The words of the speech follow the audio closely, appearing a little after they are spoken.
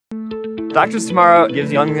Doctors Tomorrow gives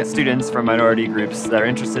young students from minority groups that are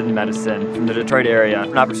interested in medicine from the Detroit area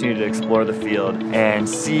an opportunity to explore the field and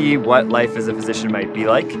see what life as a physician might be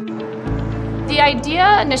like. The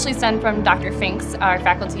idea initially stemmed from Dr. Finks, our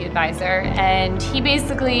faculty advisor, and he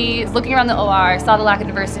basically, looking around the OR, saw the lack of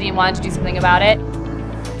diversity and wanted to do something about it.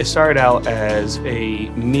 It started out as a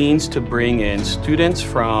means to bring in students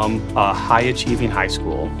from a high-achieving high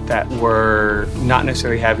school that were not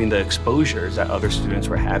necessarily having the exposures that other students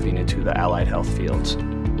were having into the allied health fields.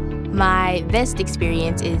 My best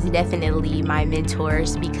experience is definitely my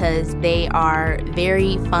mentors because they are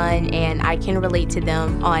very fun and I can relate to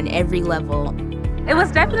them on every level. It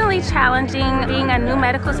was definitely challenging being a new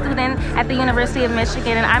medical student at the University of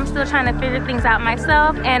Michigan, and I'm still trying to figure things out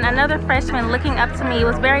myself. And another freshman looking up to me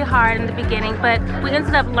was very hard in the beginning, but we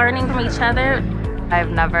ended up learning from each other.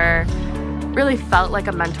 I've never really felt like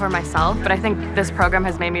a mentor myself, but I think this program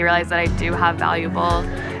has made me realize that I do have valuable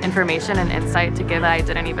information and insight to give that I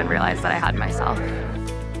didn't even realize that I had myself.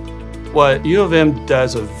 What U of M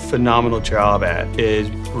does a phenomenal job at is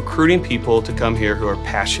recruiting people to come here who are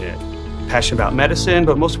passionate about medicine,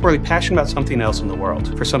 but most importantly, passionate about something else in the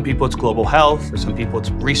world. For some people, it's global health. For some people, it's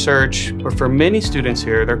research. Or for many students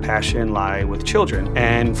here, their passion lie with children,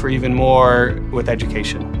 and for even more, with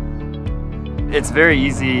education. It's very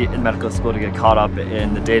easy in medical school to get caught up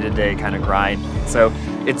in the day-to-day kind of grind. So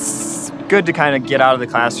it's good to kind of get out of the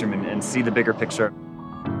classroom and see the bigger picture.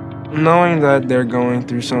 Knowing that they're going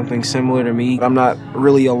through something similar to me, I'm not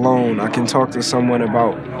really alone. I can talk to someone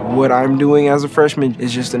about what I'm doing as a freshman.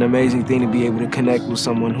 It's just an amazing thing to be able to connect with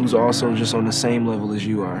someone who's also just on the same level as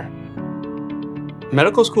you are.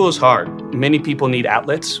 Medical school is hard. Many people need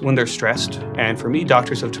outlets when they're stressed. And for me,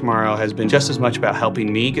 Doctors of Tomorrow has been just as much about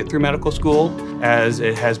helping me get through medical school as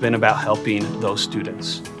it has been about helping those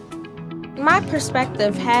students. My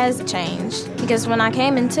perspective has changed because when I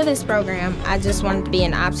came into this program, I just wanted to be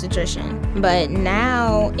an obstetrician. But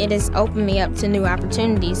now it has opened me up to new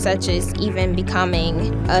opportunities, such as even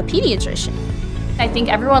becoming a pediatrician. I think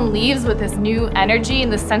everyone leaves with this new energy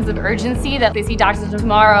and this sense of urgency that they see Doctors of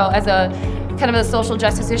Tomorrow as a kind of a social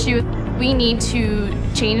justice issue. We need to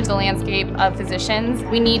change the landscape of physicians.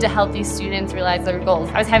 We need to help these students realize their goals.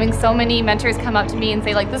 I was having so many mentors come up to me and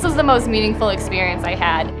say, like, this was the most meaningful experience I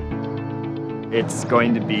had. It's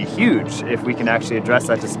going to be huge if we can actually address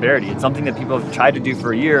that disparity. It's something that people have tried to do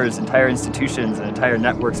for years. Entire institutions and entire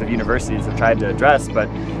networks of universities have tried to address, but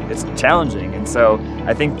it's challenging. And so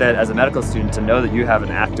I think that as a medical student, to know that you have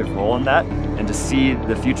an active role in that and to see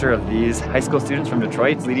the future of these high school students from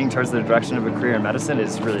Detroit leading towards the direction of a career in medicine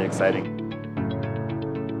is really exciting.